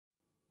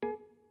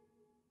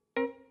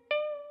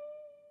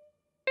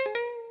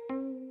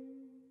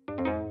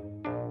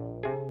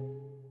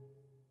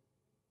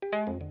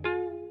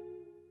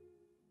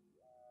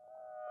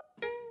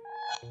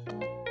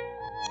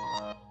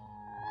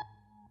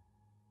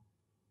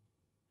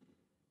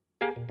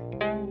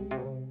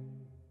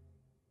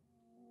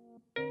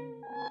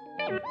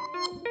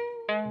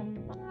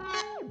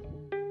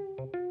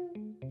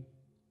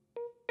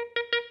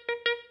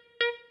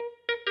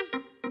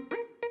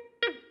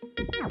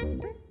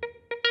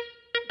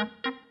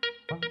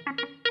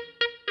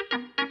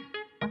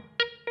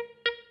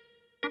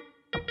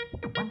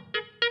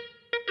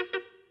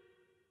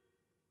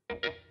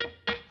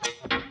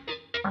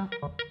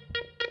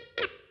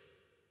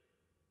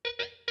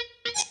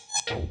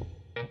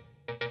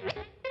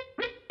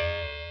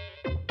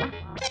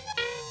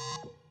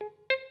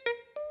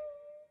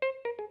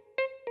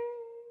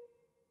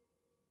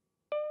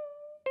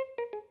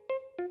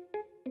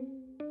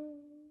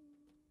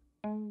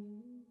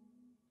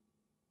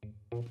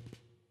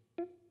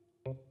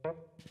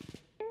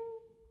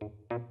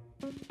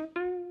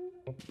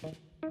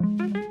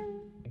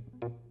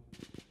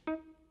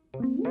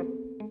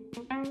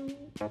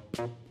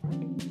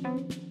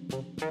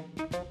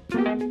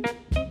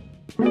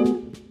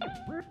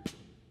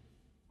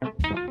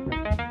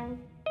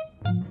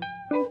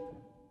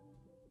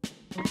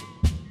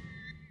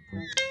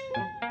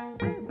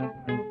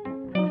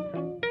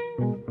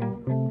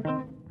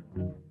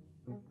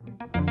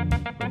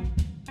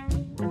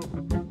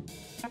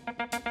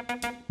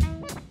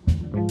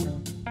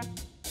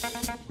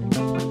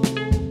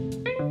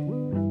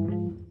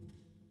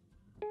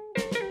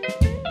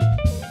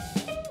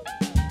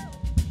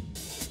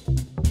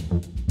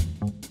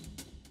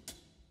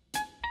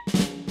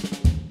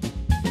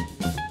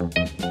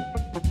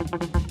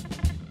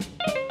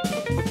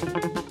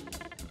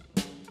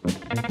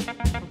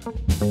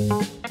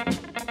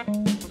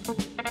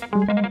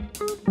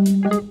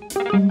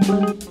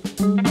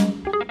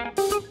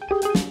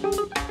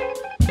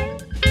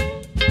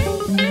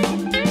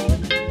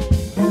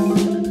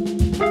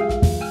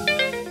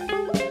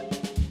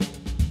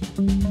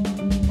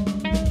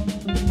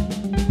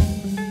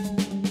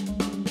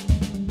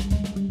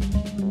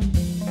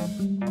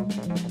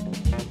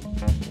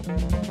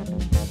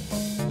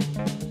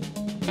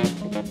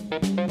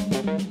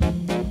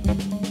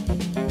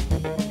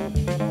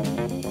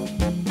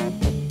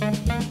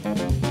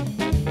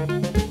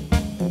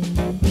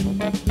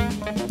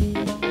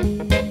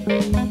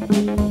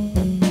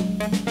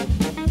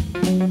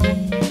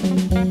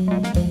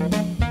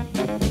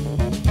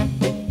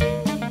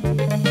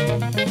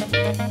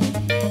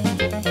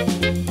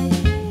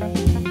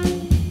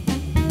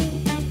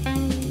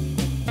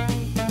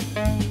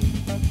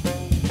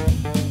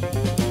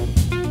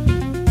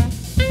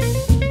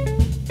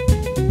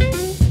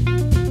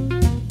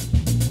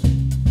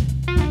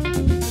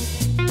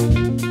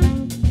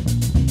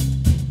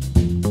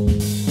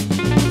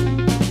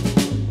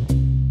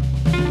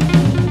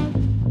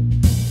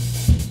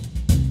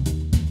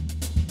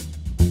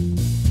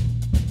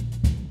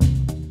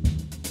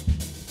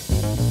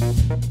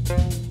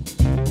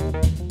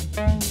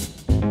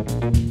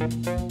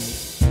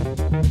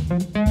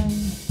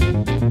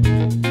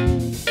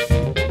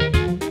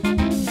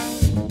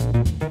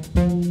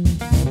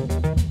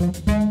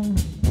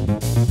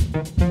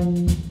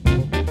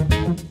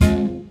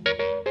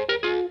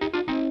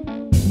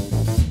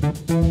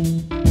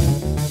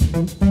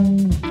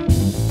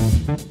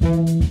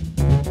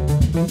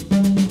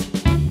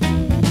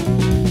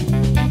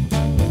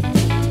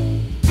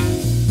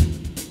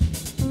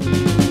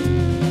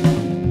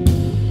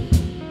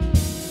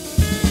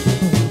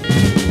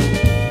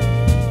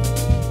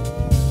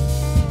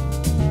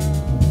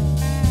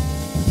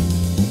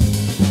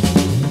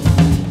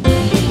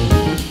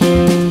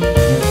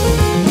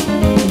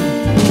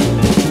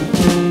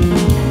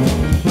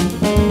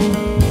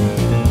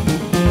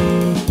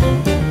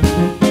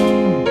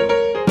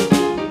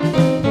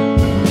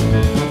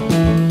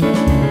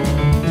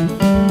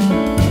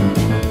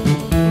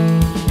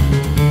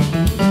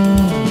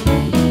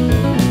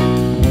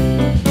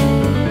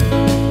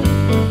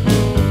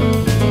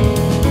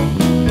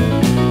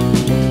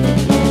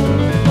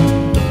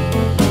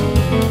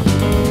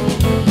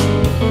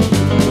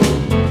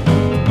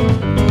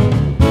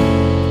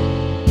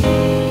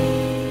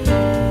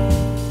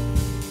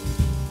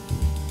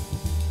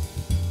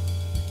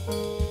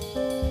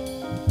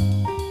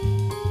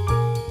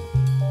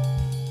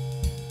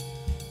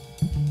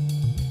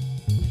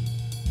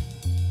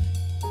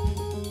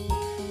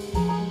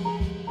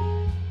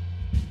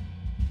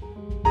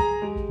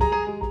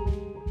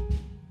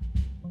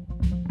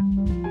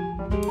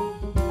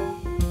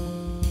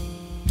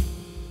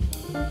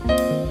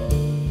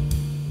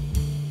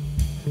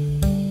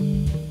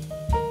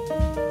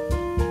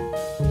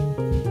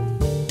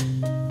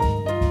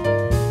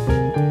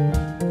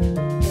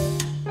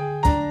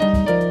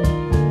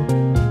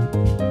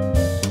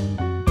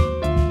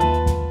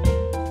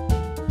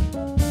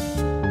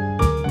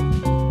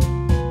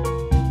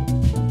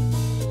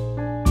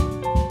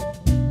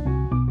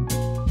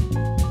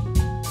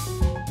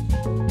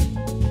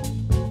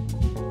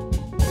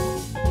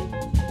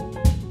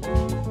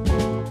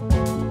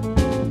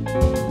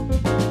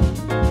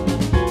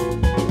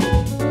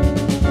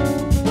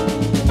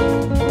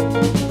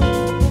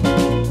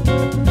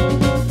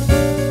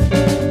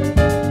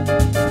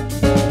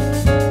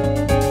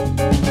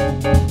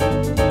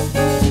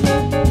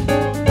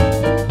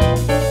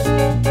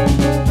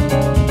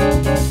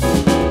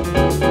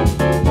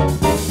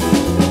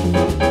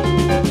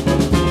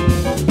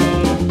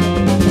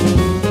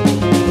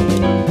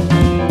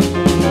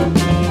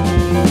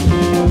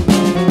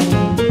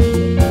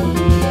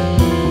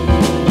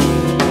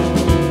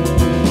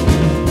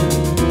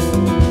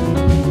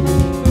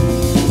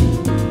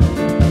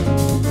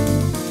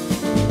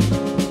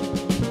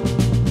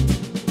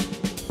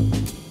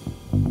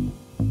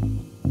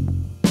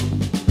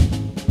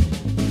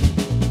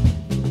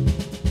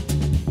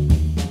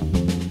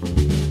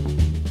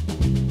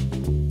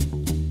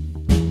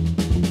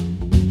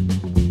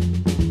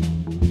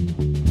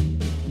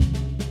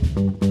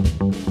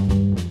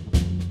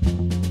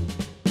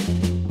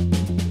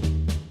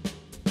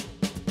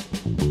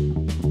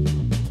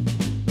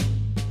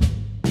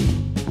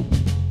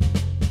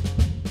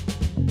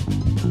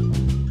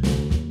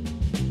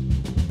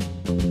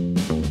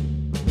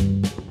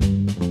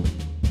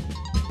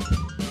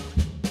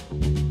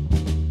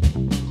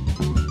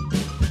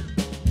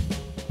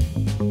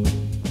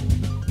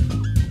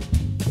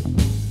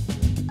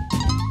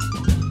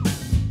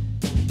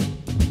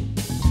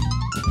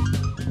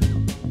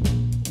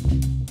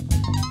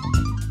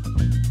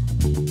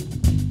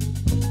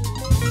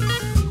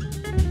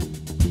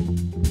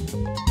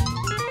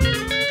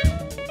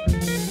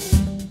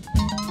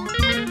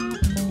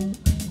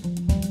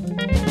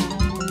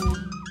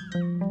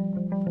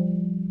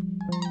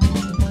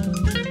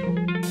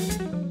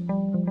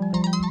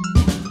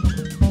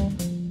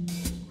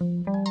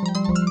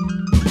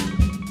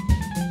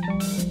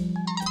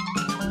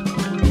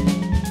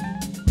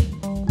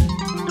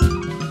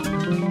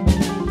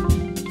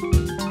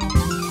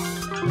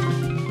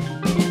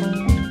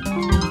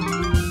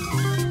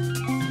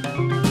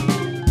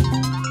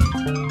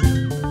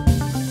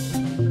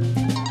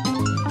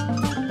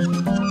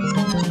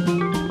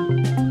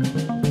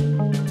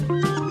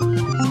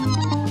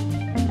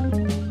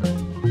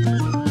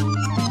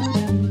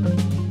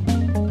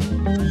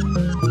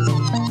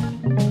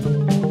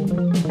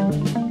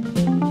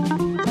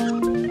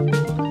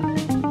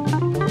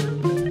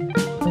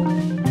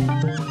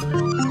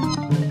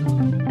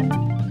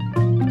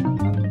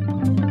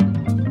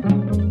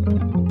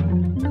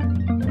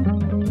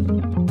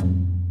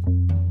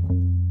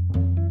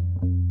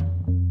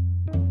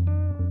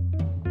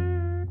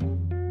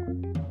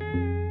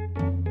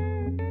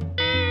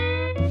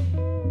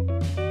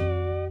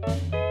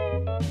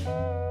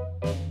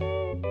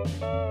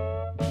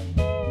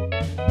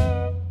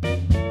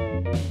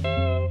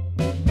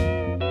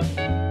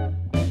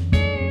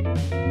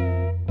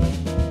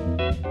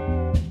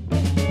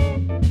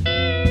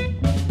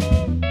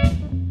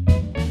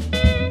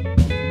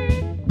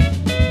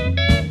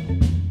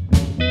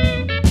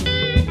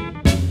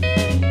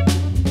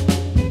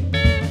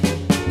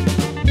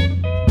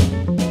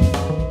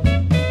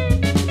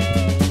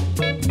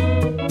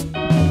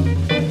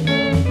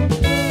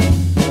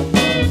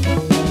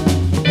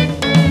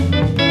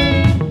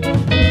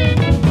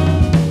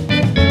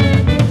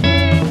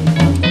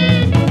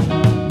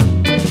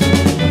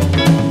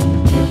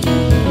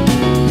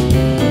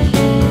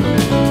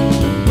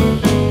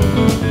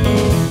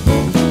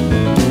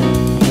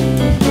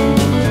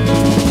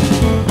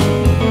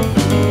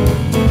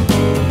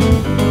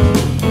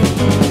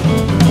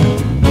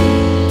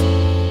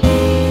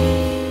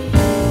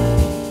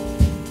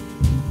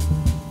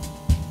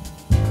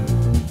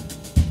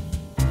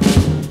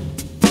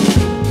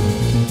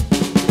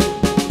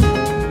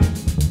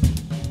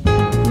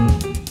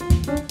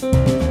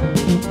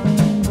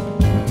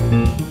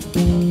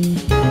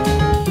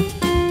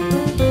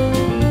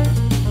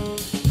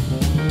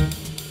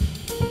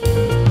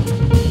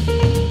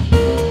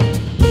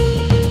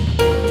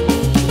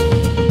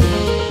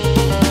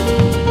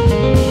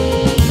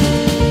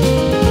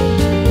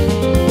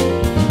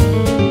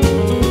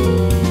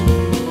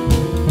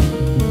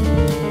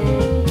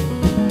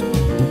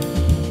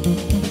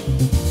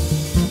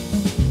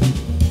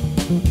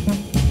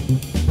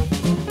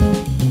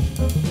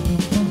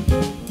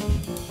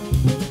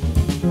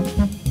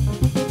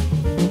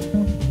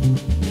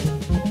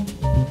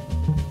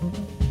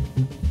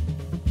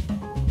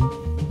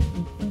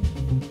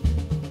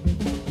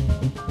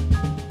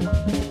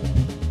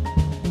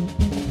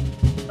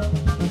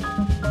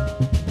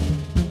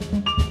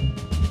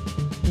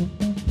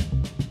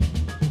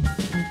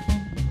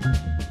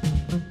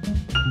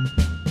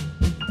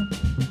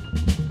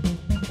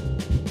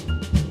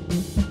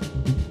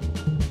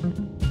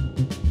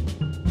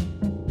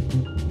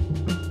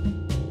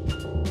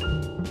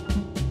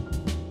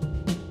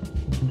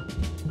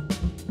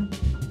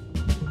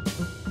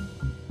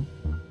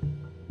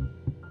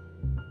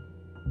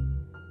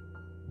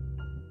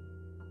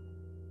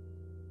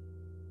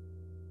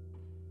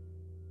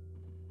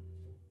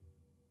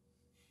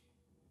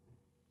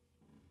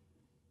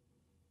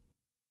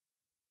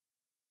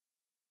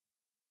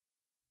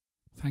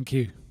Thank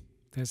you.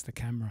 There's the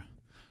camera.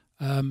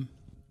 I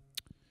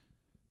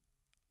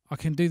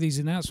can do these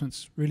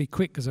announcements really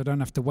quick because I don't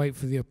have to wait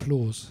for the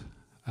applause.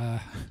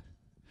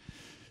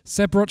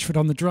 Seb Rochford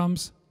on the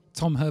drums,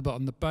 Tom Herbert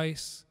on the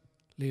bass,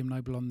 Liam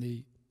Noble on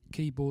the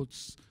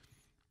keyboards.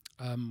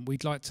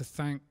 We'd like to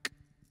thank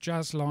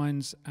Jazz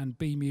Lines and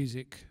B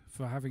Music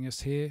for having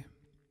us here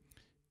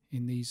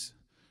in these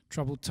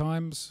troubled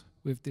times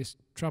with this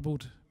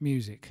troubled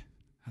music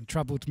and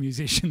troubled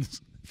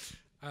musicians.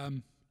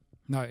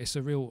 No, it's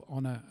a real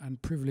honour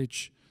and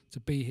privilege to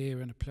be here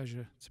and a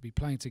pleasure to be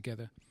playing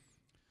together.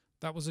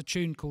 That was a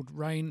tune called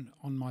Rain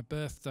on My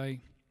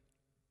Birthday,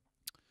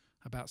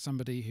 about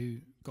somebody who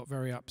got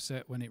very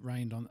upset when it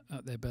rained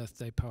at their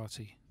birthday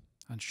party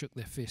and shook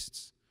their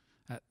fists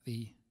at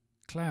the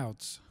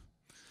clouds.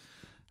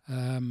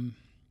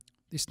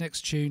 This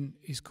next tune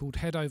is called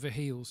Head Over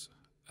Heels.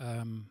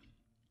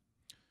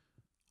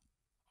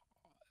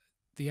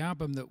 The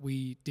album that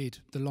we did,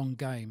 The Long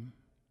Game,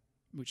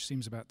 which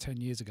seems about 10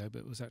 years ago, but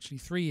it was actually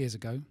 3 years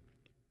ago,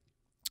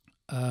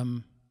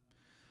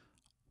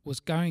 was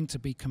going to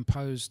be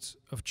composed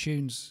of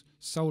tunes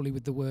solely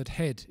with the word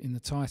head in the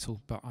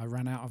title, but I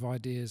ran out of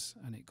ideas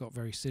and it got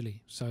very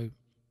silly.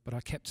 But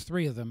I kept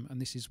 3 of them,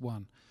 and this is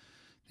one.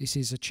 This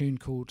is a tune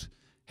called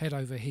Head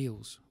Over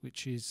Heels,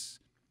 which is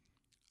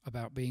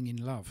about being in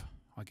love,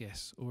 I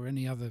guess, or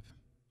any other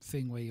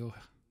thing where your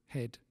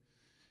head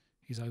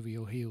is over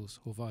your heels,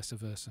 or vice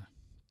versa.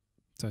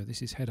 So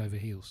this is Head Over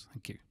Heels.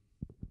 Thank you.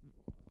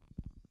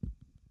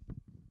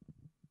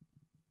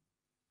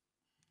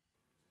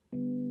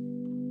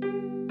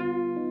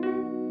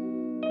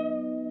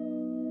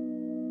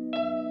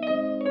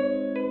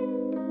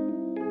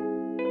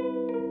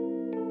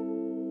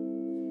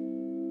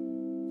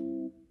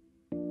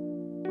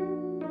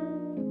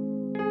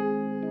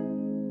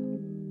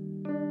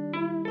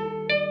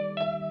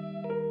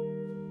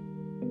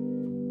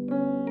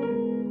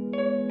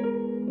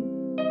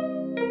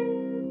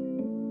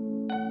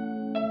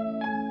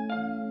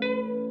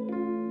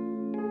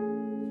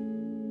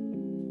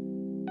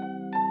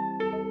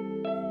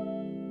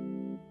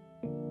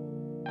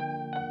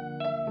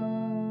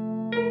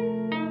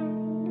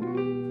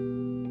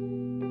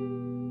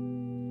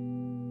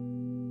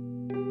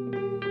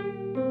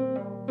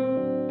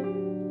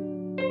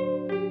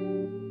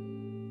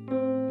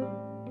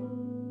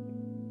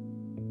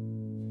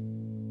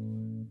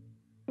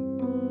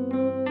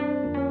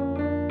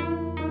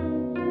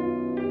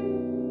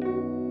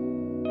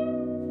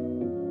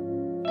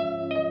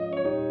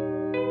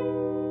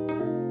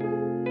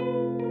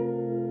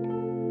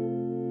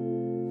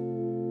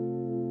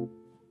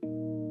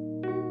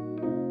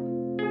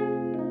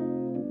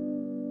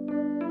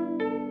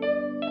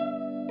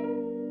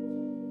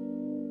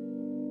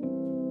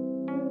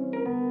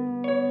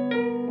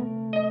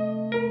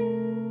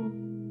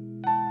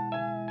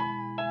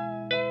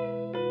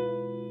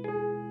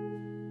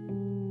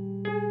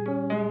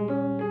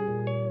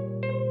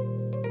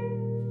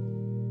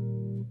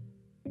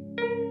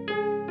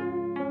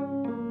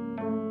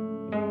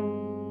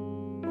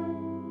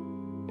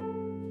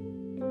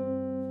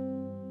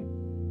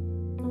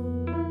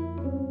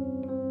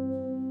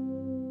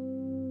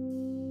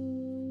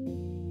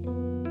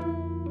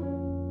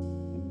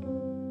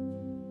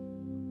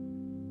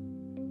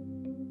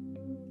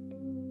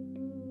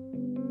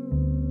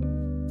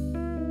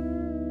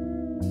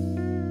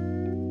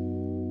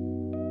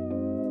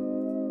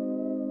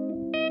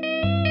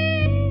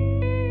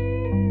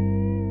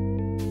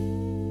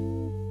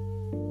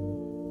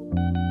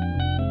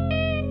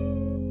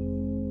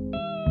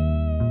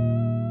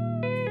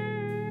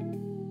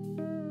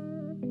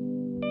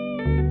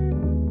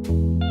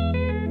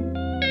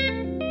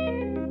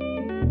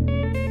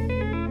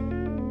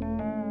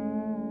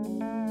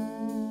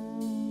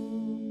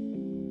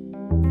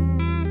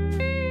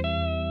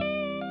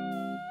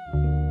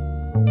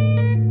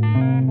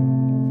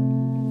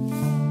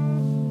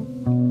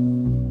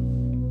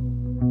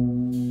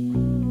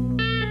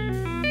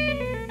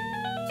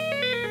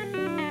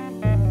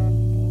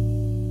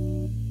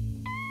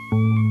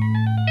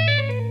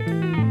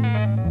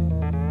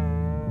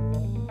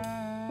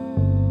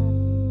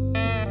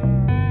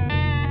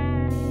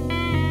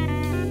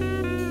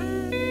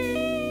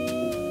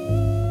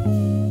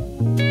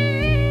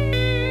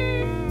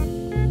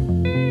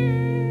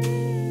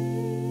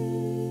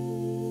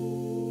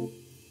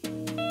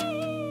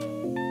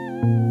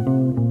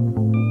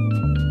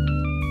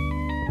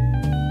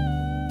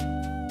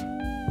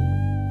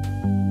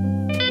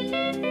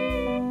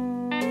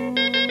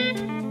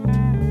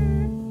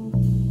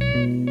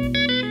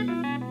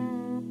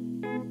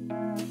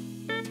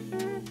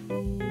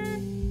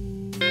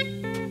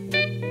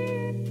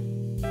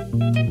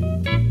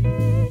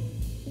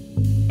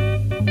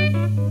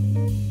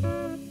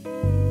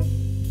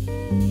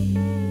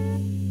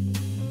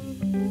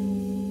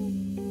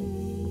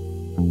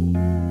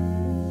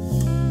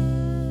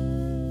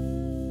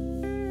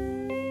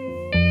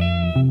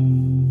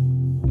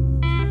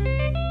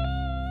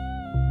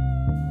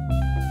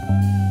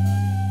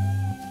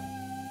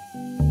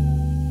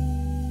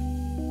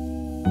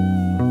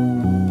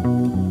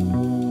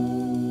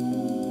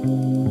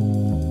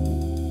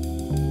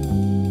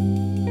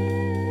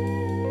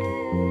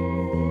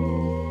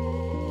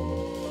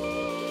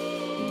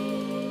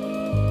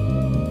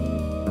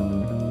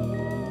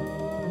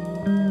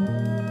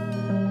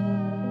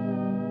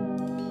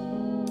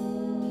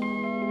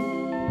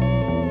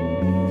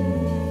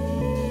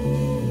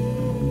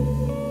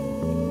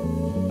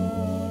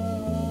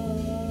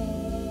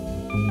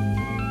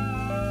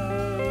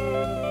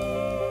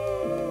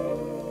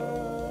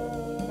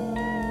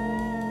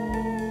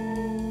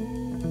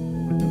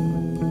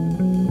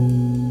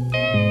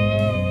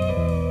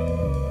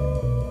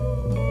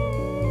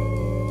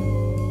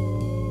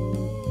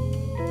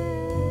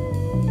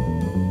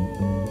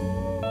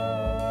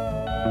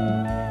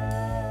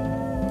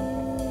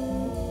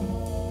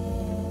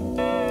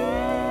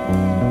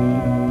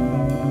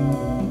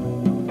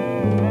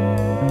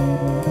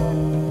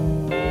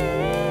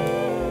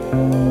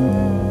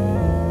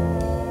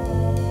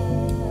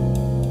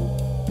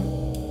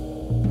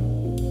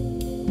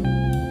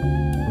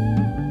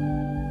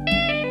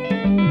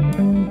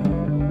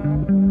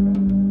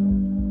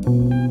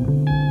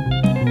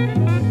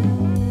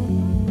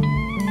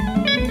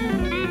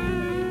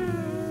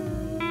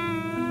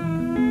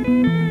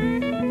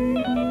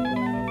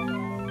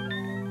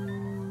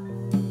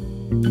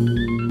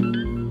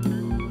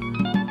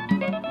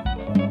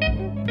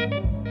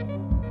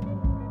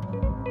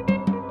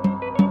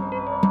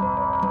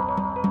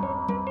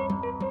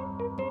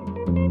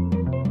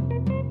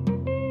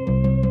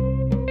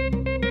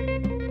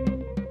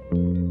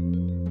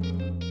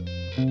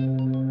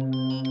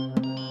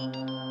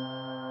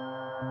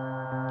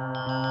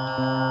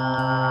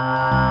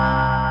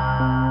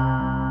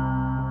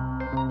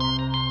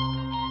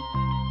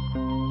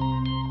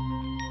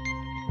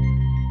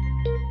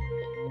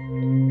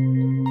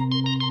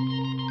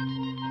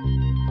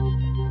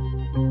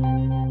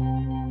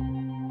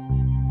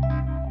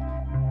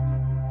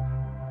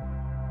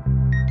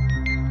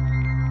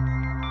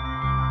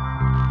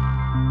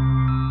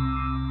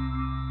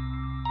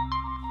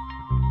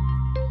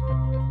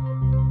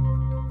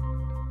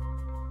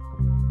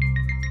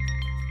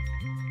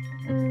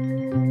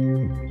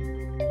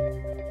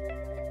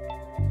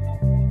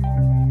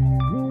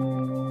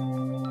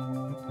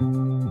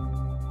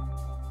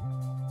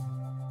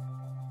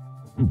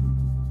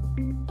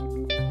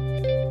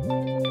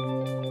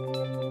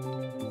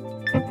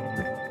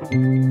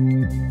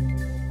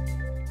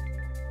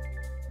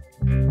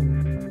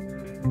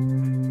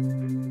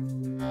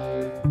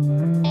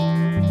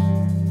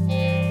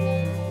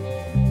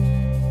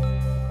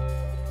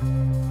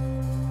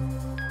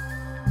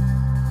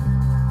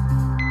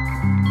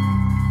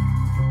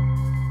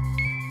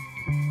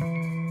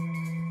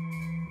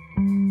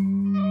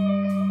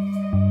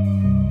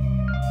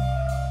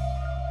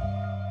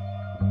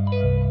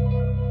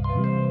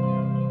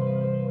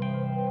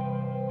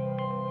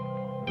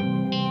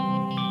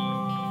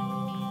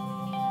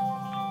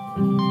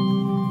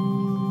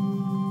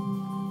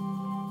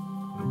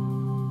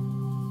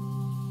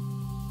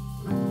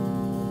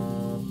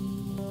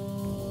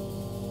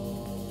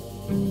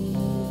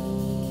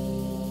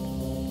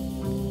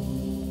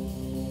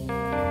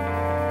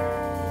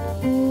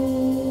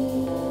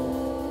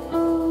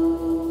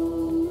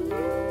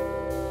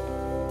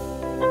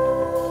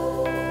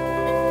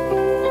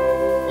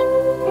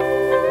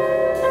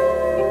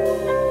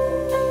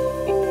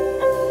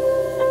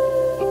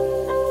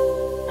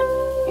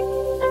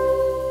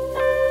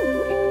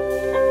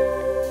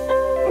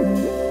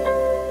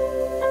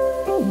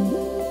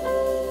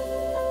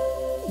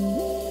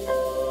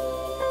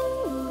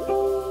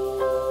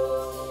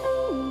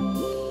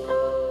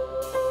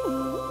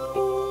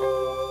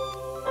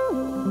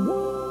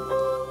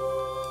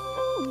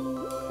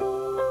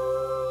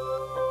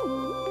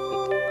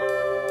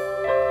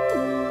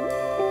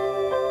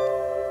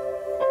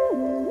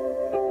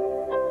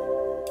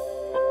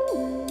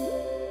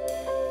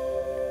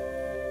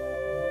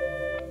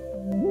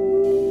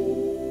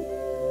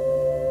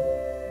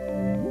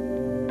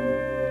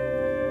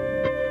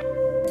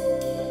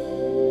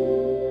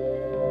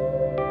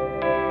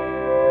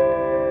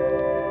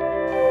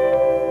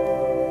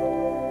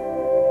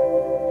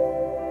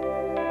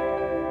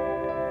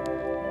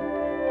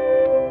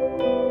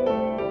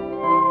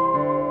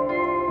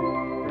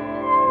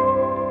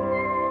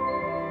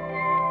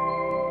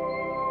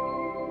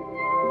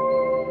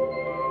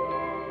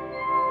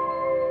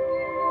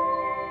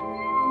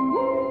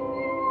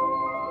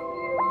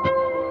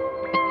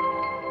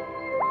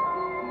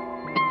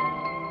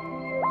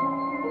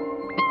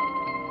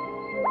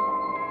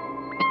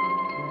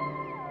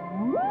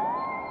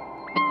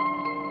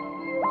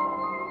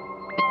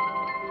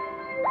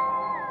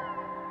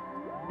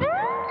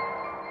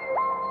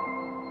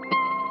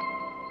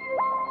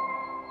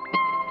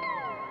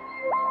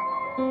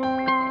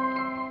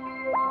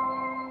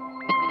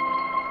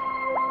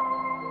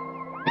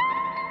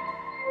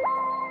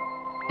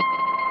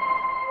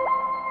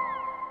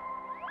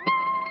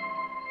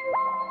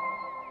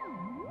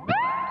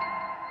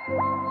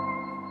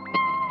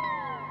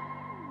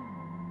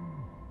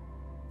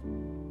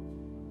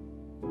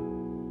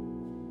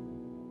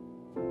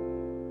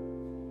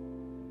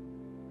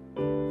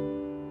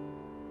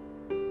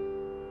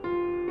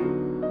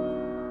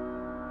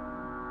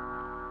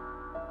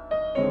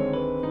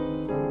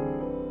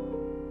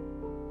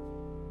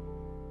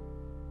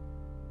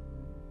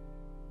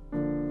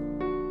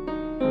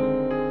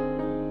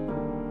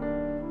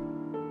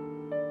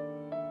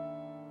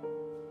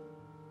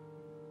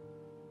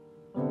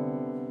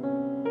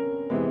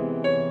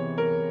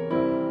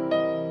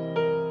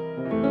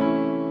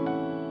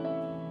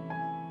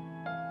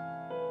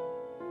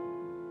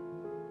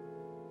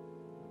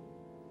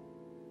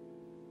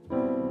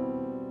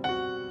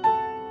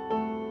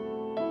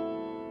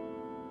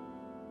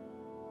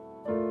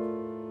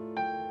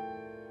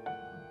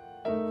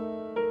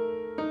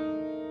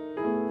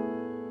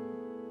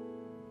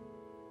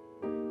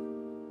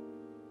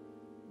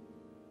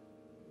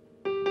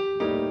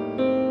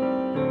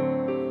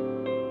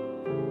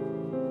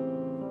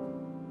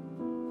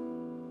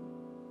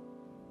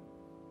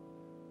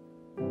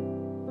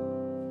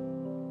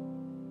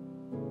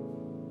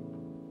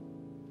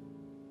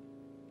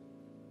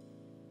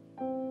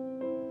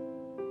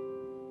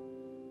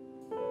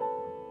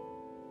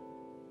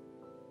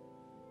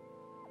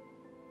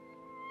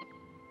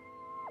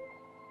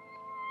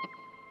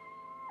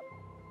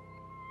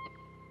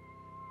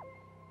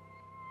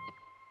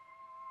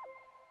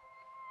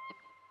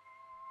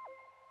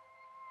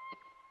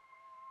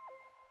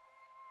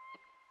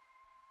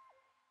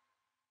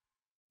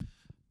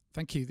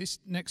 Thank you. This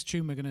next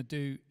tune we're going to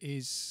do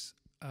is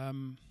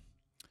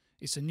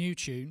it's a new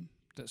tune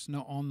that's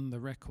not on the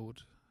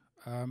record.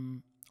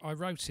 I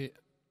wrote it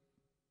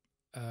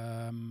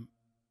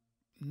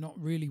not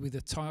really with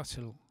a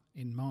title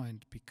in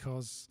mind,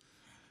 because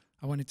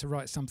I wanted to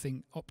write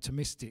something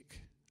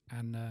optimistic,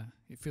 and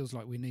it feels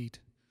like we need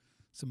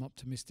some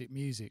optimistic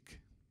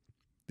music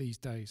these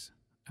days.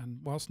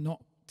 And whilst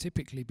not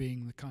typically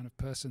being the kind of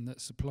person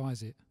that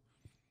supplies it,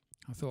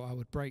 I thought I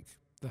would break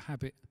the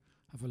habit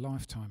of a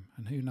lifetime,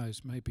 and who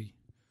knows, maybe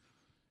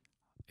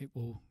it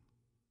will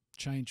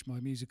change my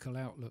musical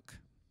outlook.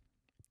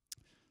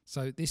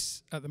 So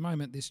this, at the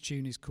moment, this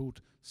tune is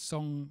called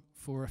Song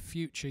for a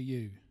Future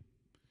You.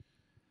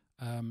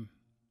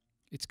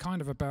 It's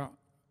kind of about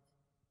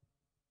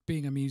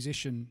being a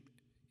musician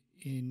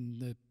in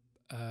the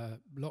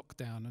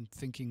lockdown and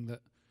thinking that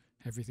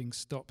everything's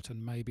stopped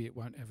and maybe it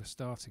won't ever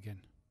start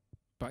again.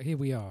 But here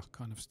we are,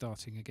 kind of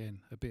starting again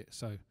a bit.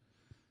 So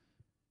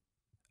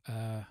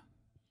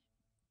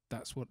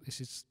that's what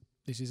this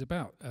is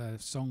about.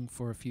 Song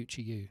for a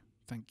Future You.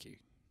 Thank you.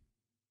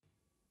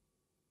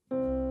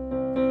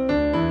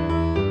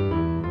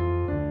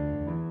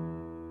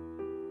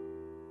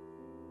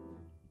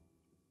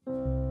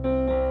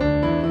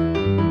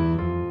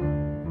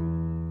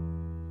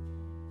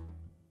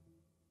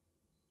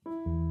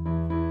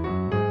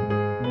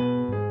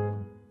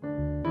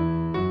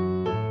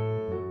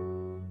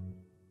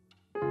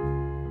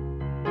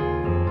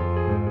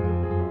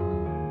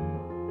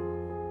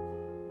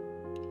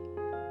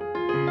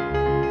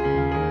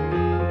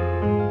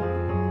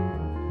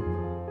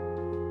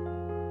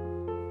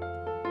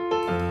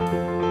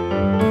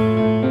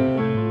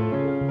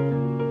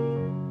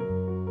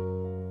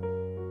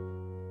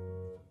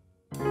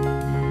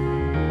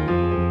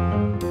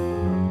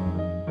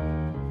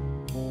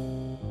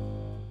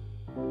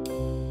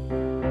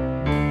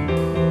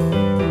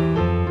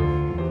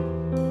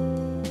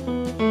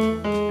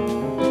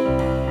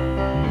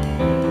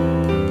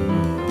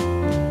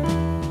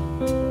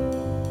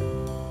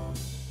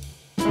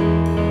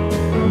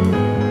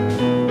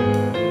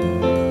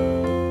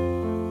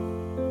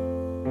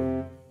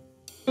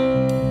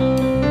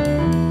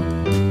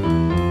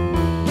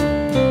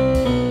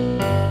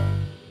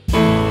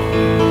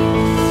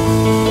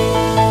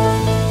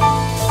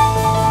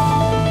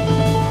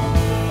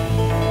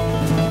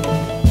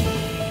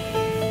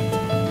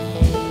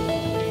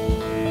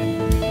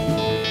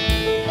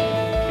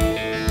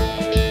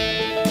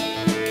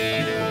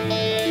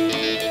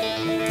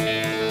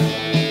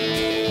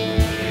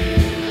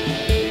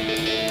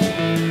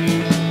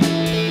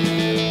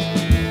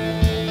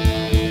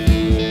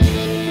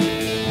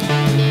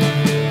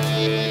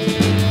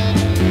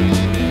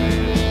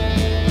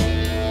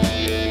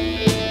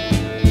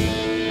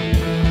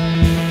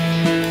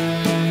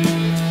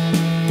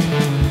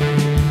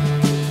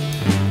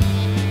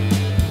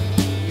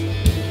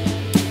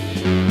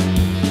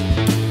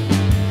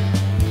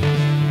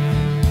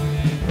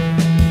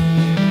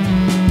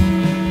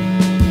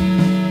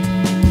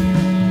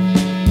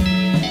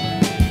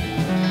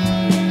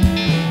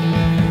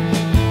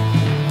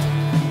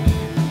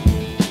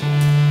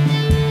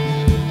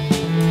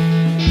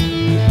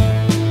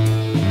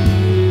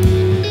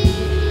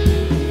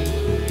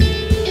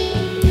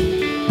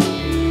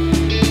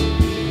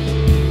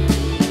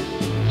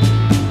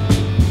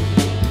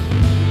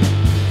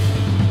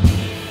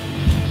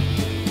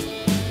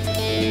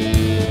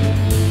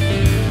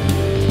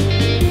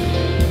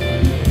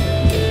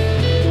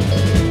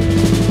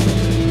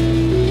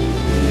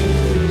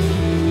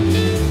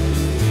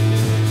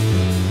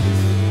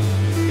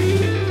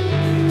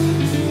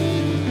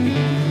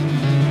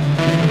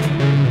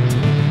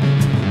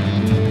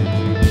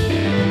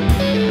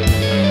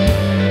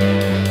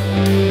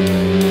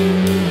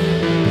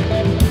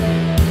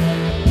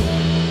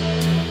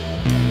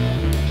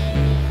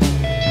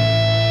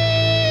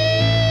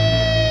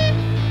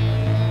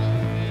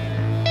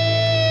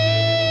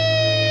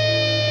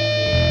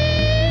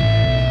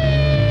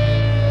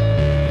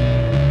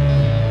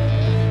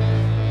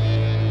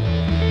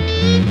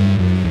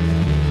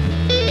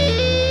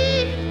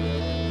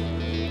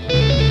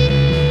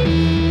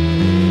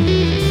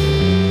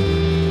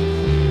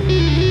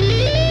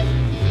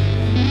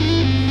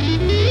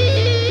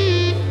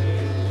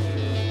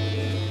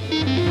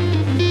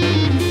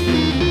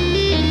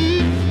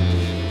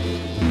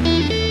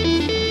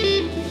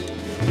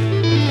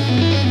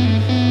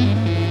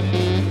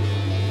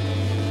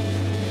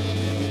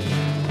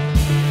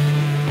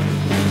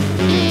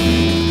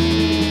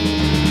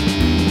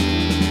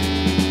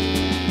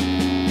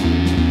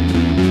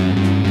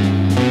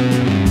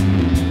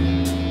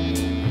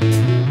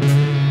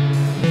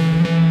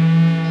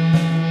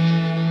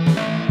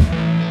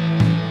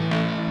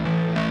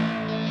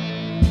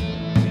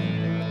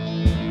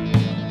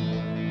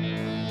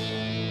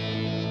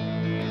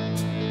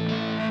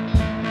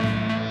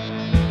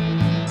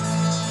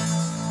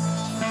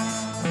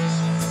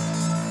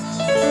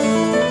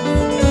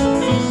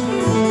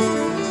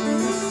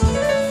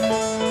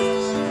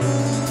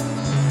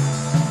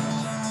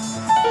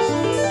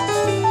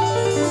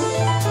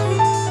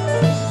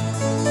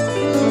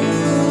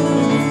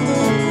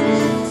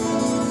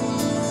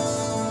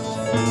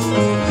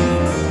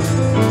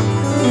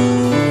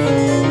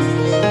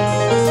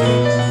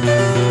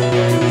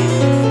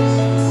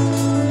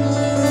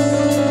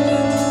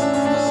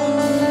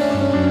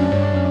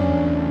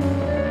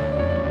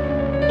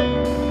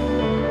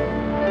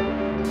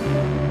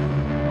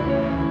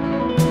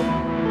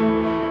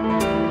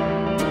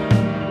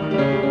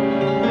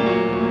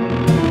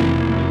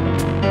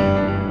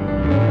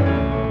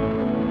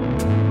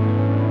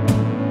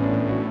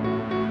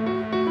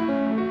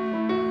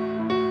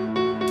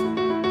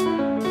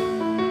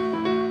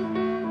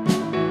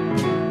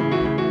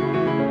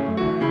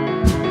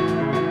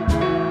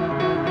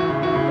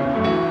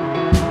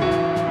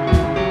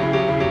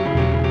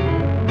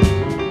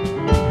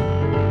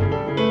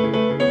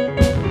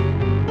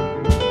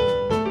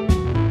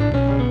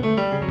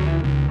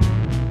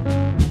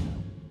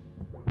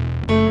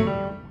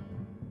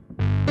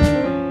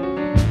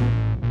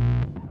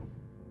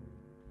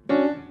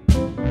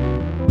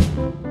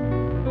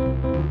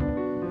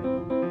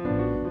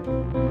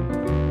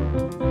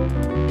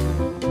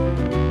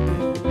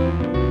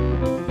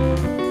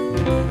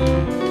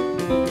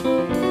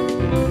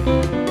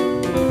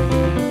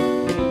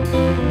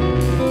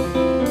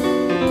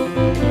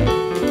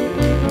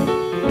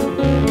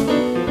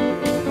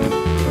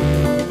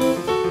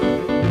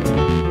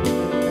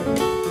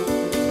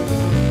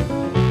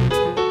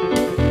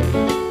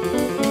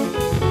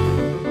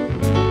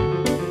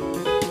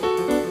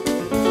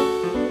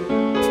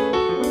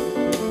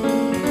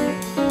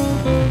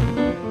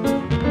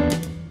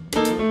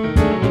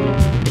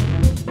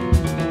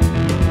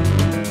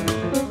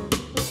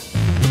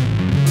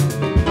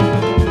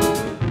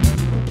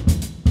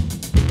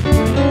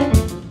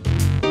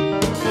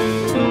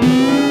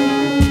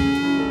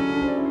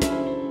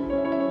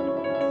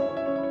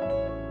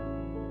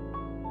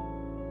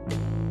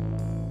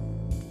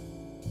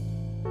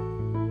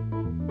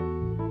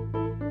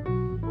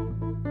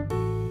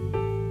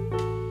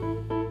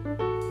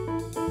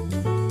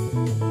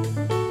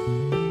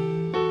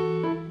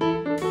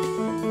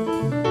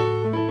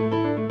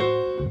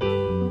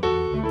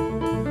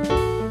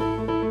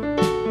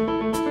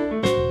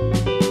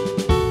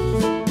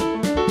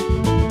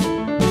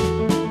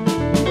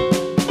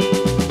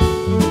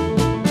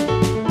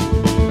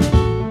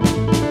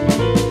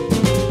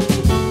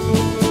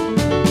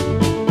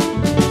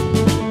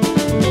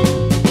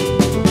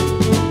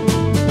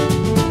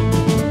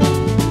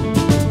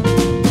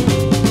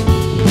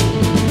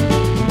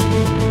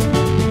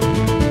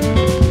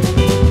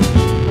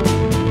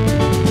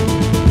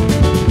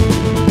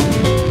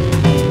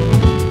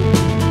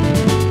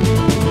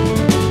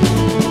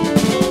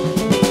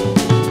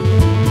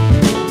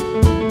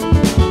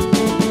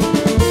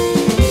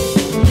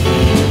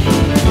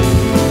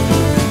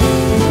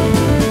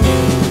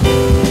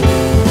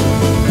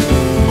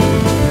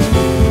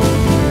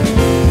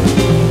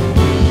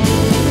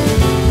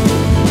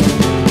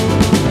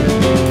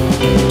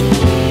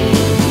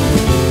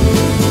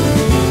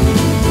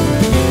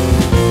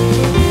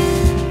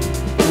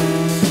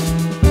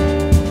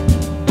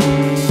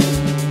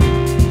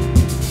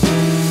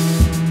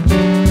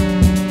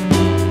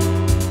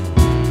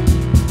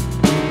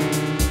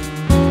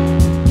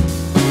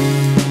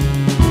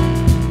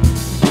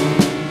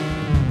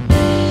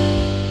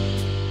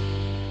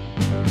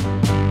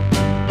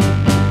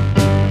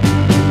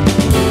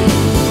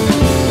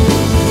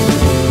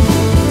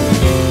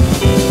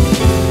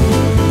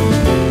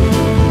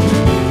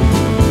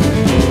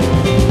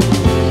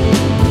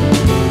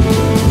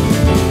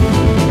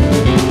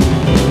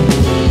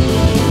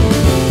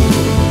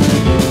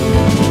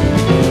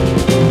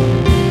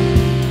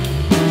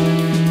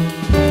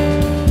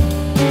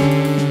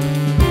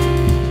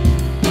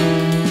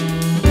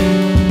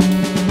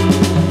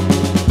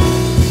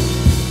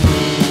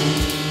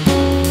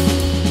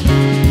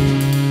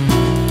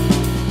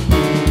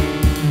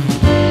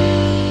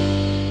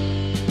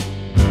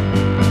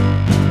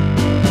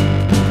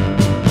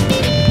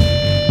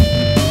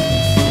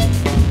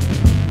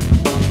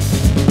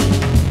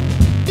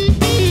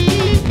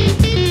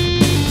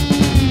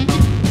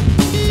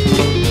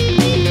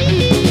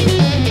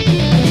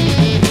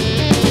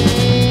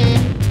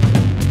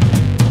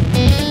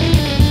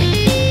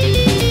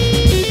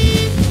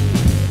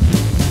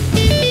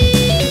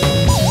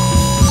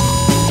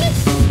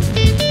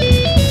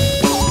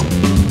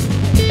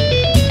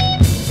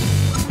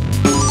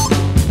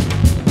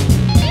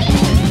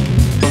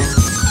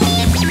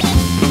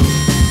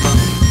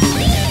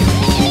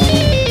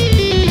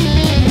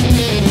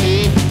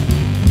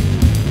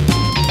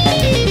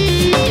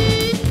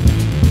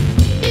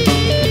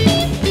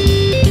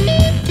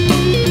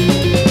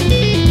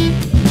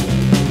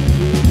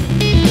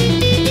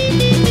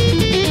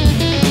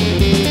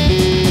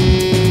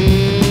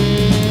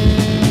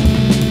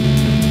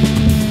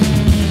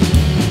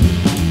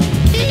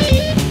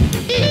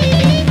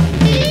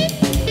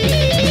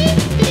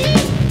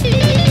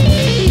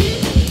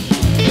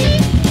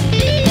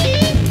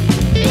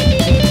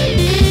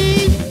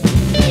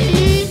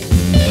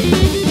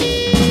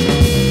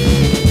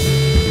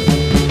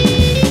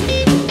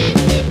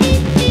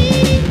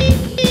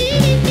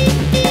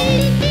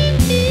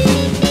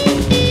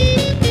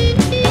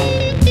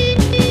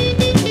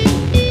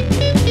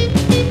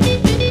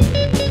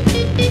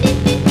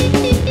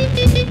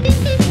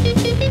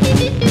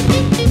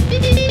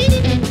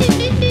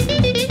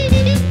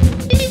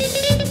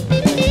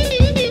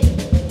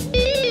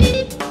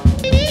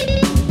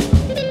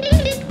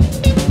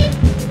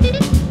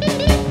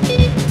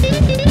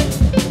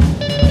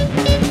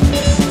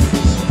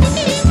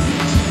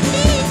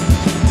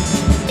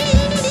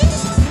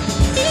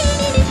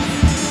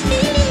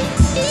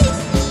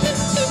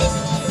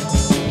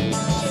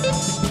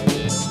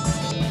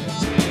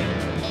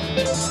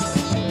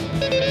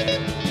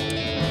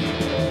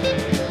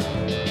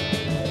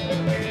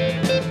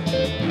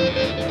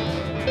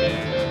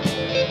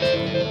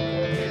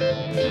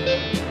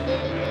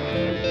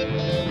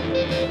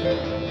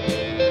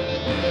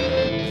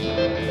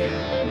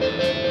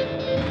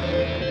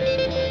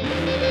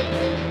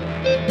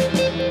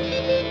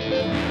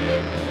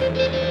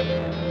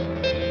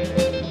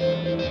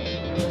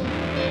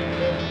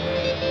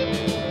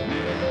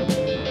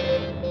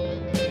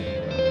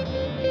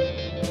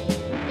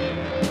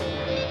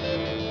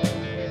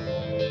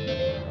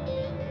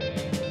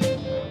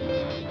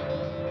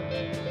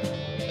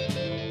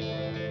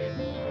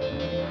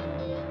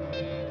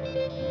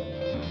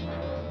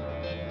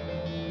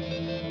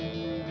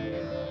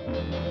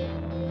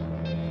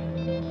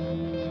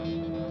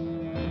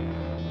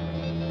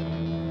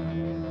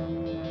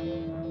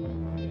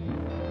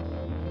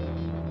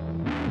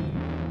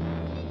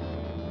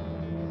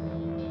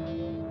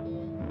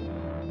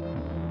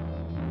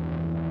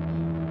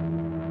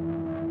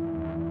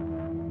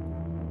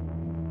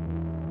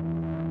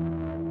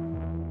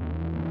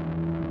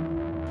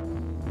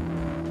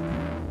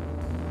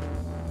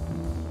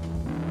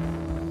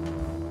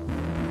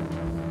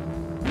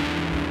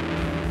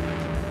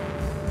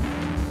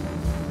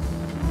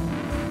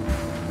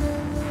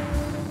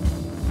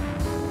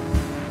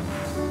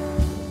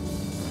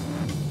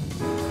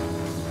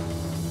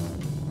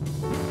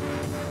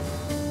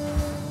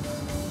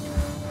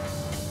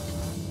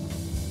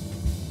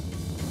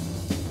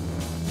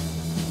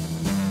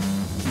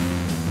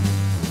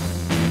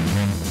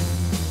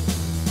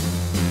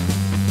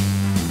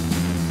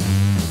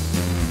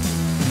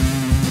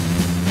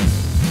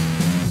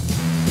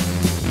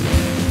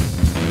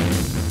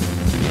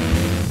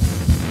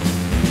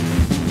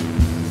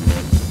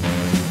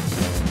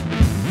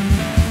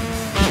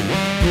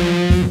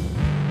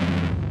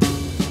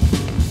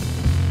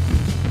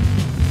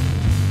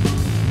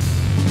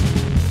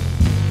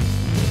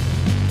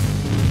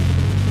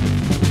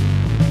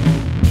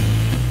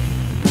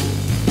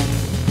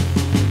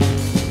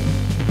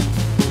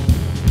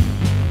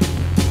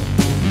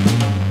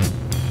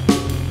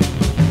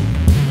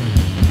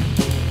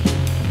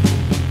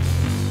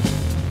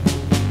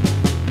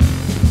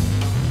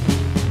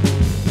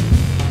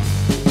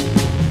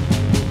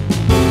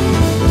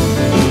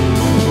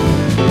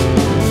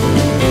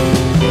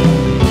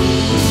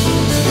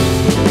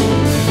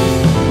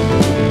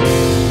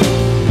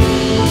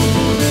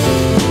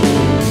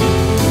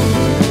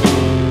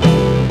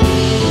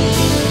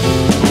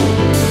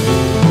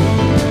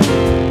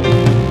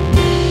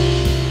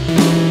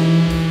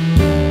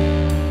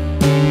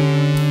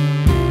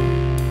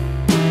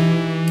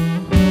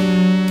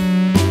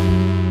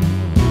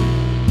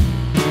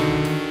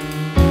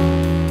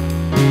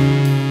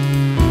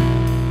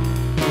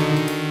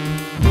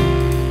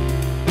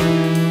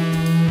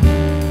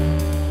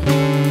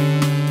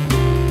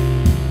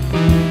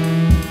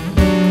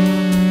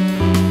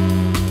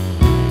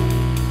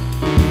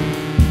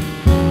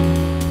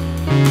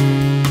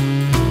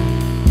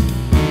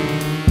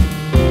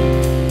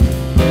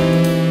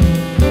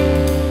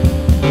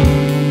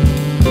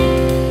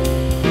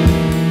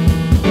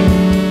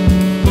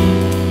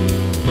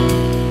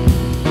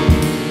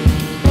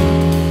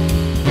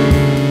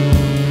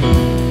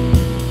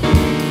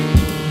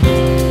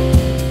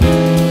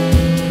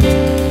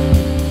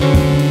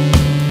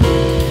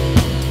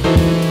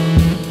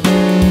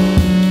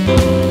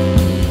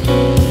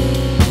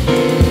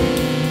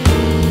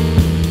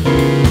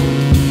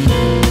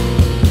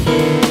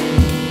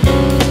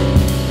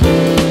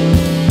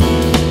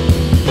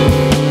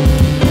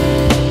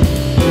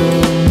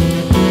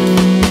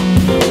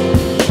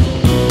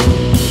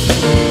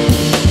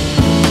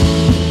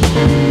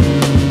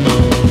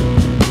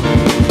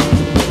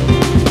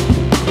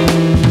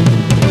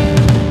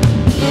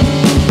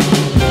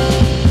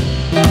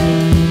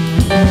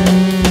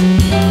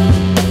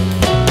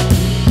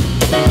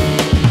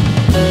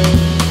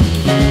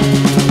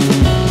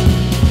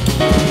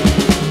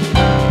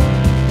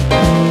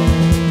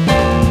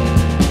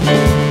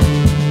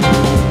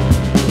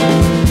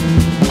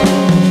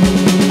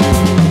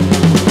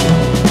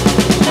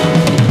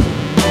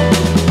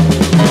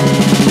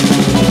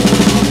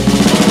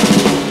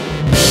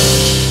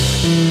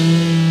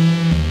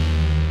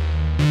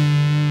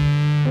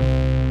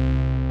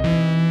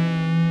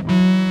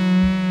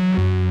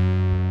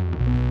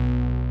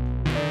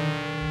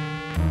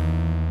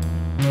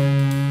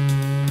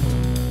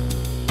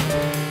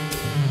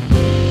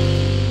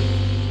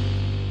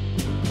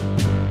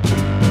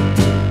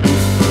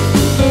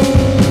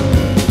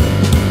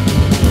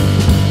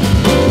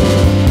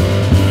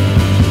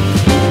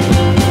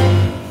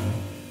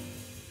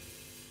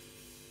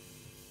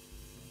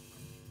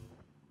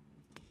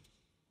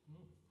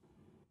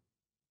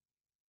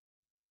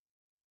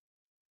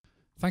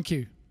 Thank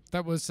you.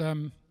 That was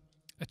a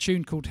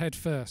tune called Head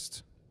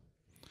First,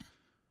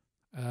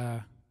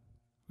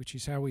 which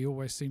is how we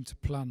always seem to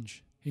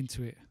plunge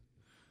into it.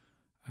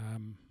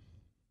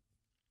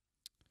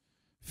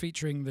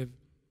 Featuring the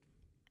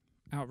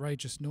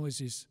outrageous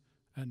noises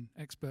and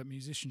expert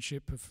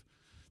musicianship of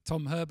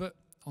Tom Herbert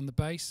on the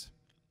bass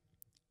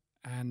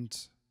and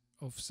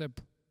of Seb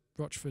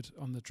Rochford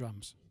on the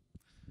drums.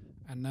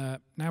 And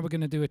now we're going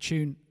to do a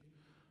tune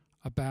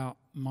about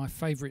my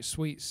favourite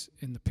sweets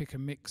in the pick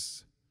and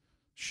mix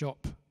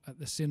shop at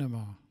the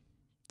cinema.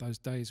 Those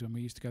days when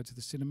we used to go to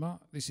the cinema.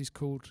 This is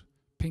called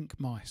Pink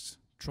Mice.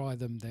 Try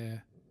them,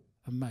 they're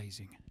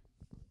amazing.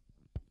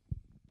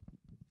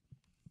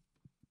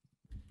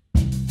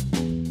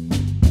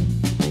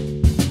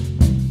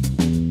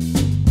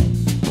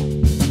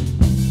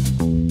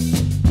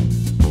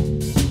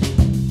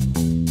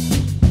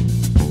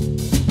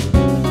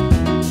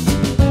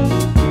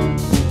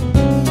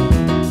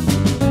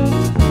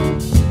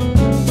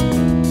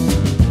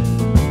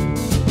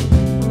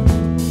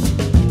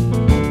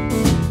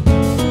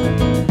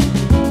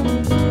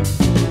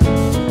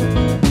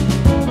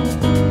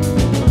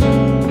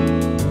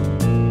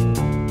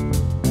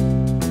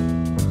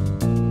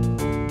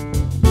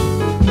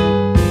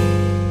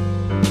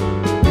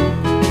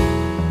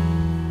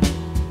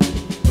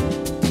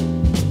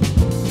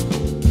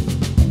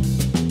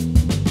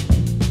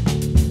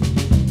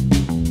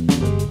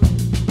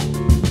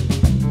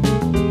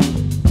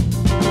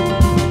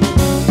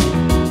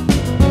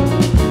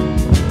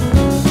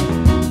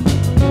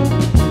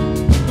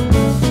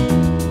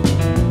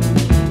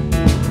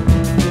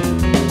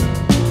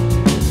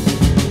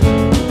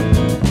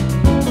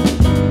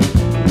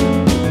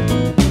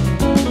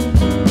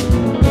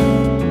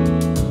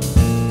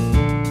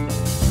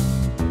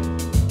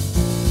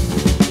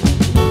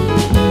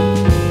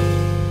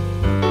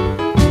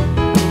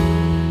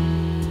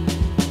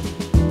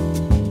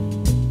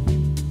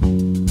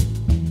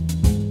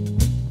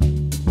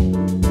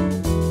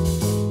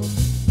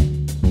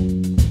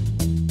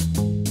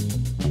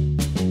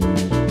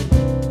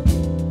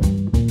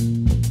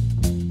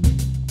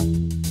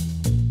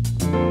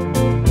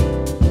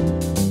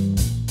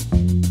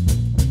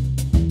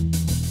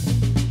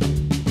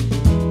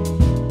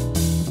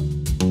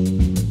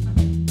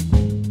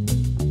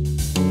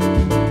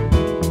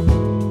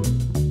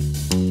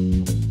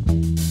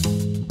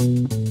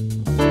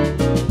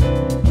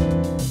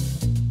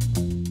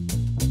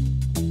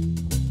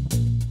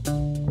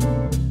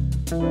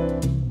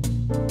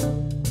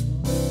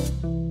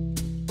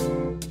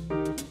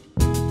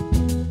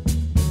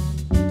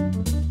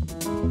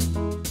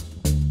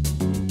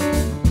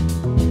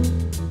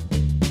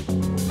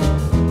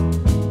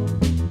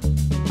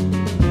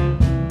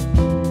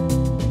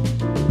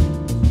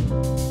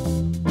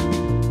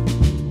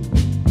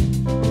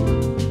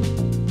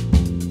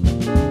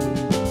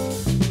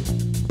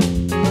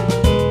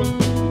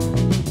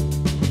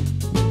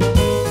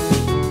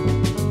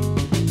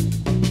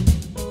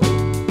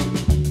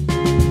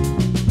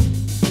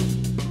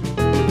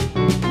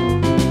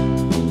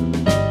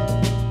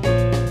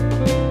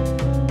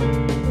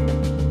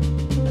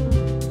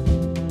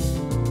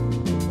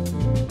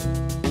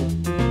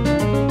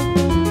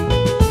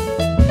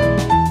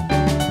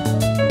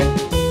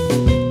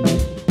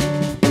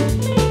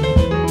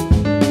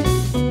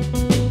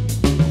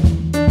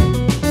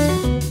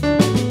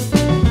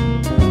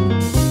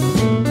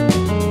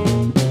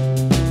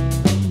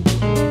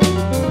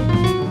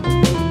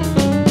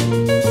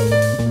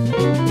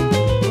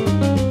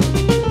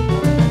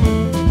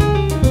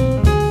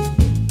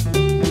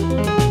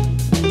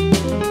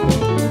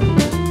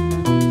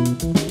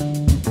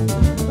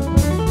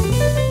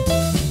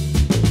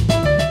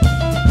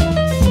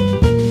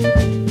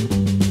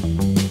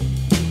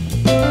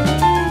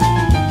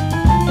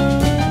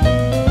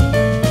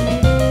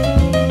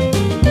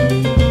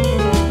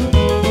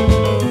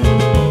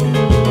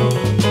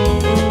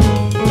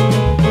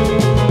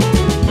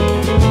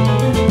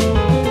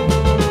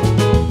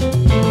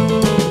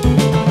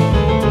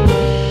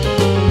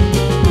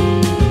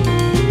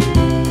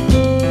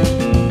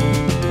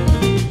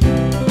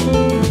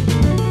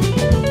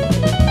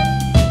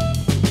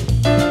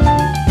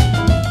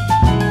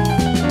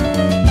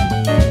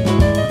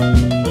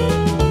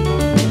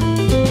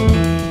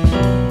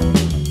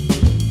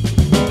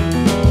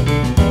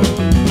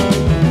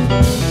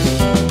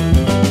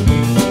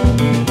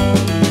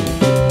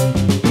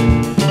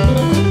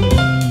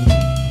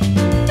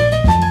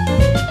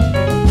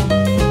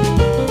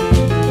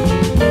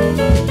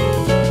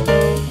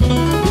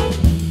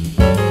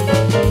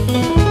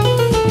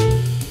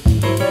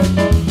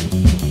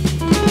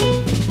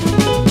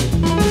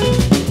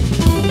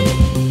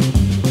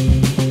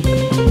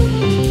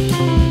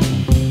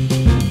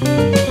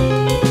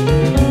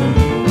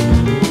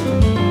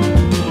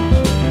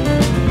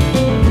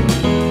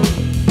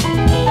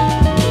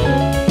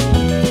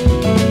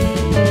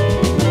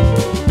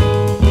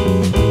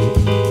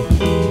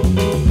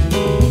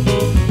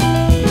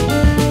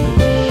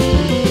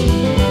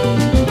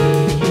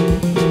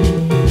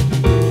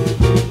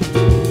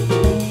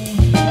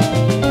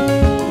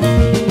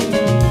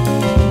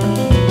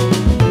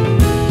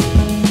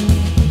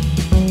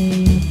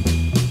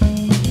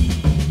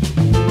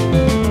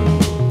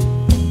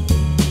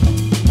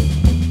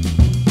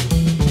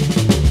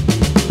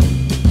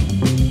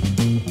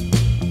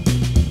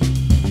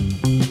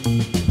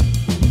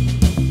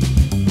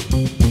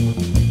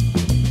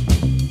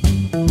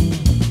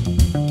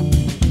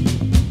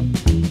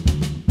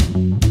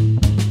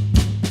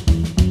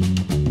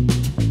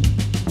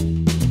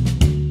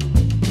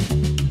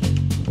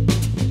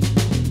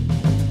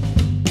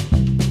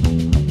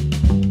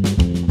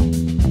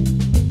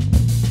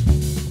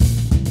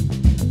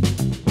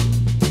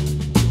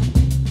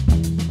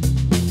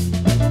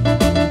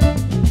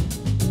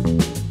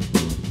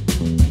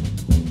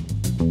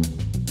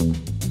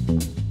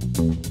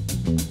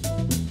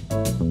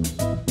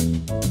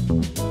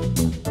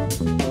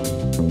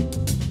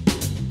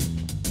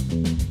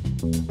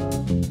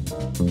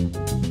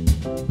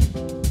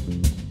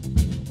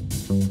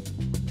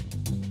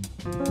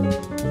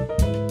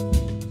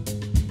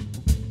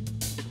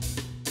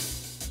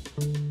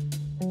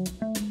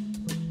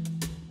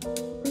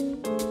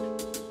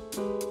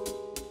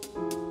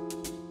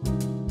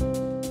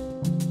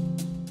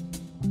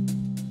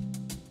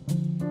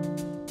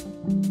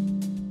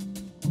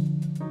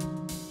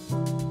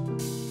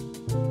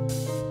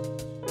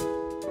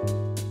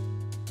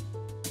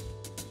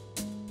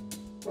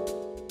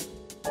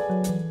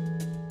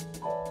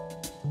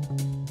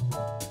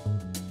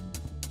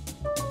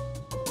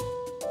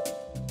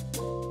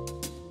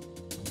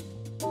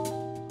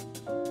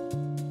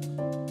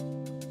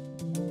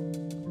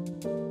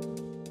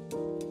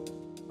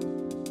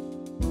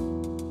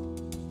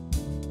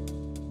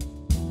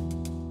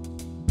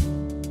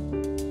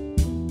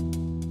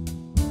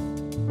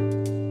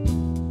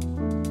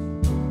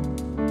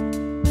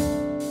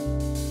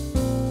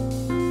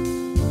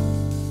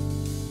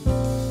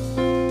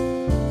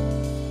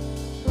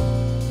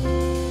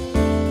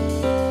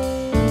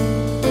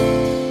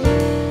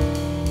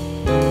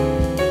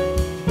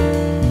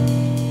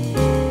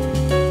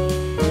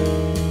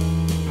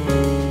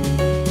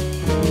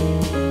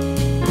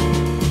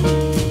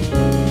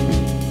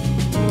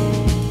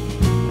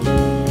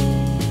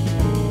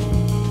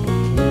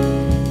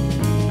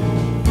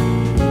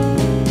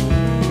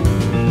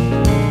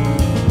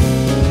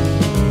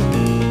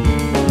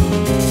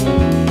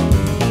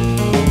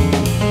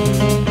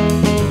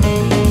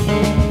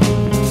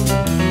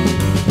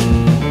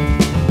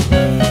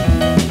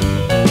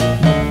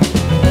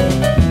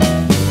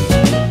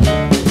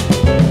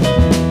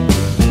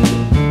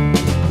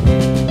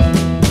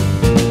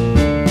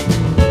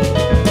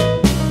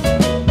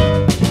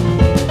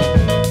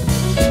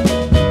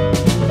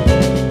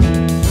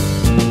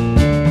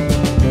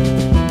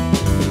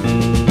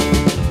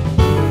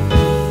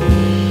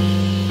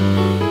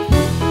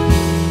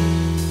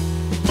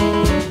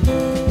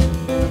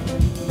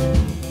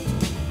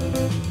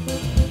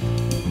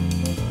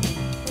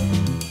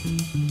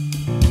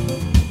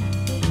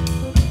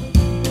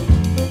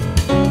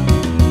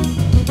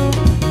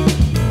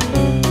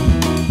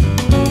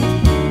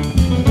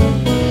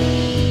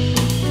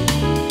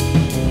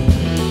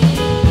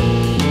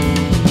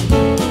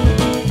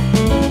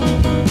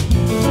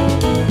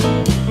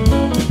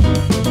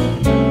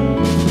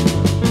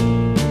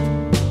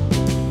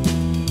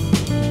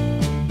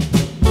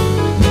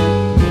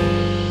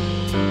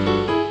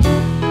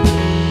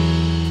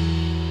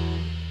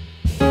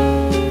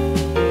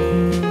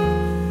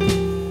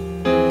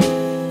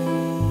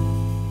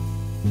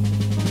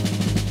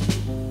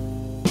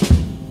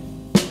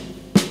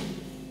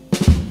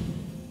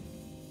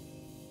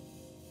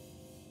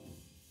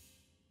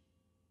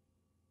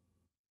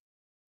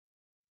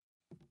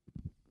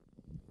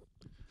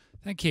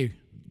 Thank you.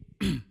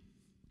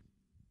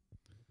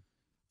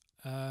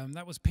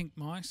 That was Pink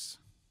Mice.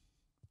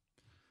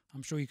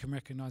 I'm sure you can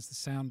recognise the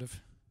sound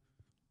of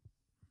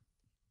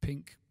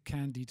pink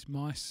candied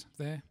mice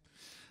there.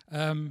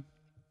 We're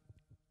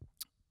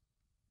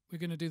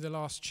going to do the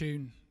last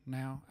tune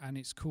now, and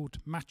it's called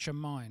Matcha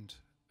Mind.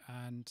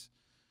 And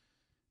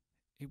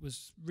it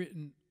was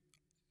written,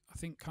 I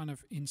think, kind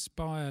of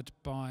inspired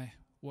by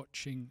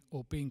watching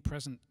or being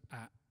present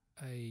at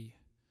a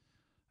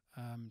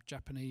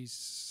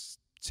Japanese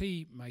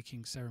tea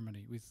making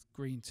ceremony with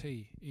green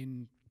tea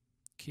in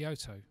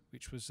Kyoto,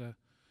 which was a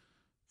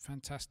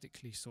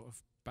fantastically sort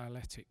of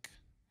balletic,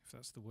 if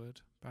that's the word,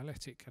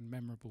 balletic and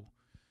memorable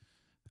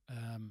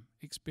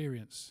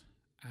experience,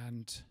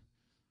 and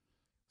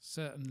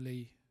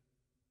certainly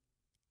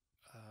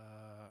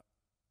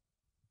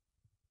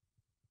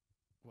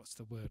what's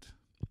the word?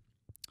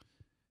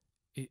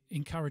 It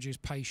encourages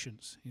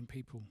patience in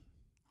people,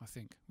 I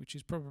think, which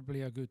is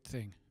probably a good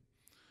thing.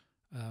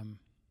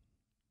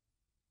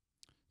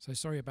 So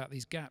sorry about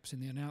these gaps in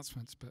the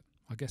announcements, but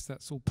I guess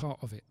that's all part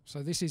of it.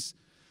 So this is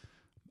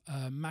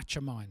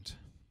Matcha Mind,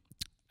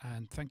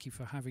 and thank you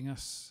for having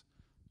us.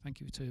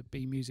 Thank you to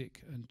B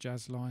Music and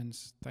Jazz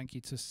Lines. Thank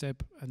you to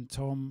Seb and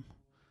Tom,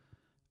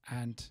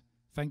 and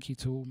thank you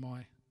to all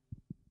my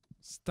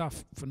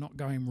stuff for not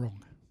going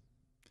wrong.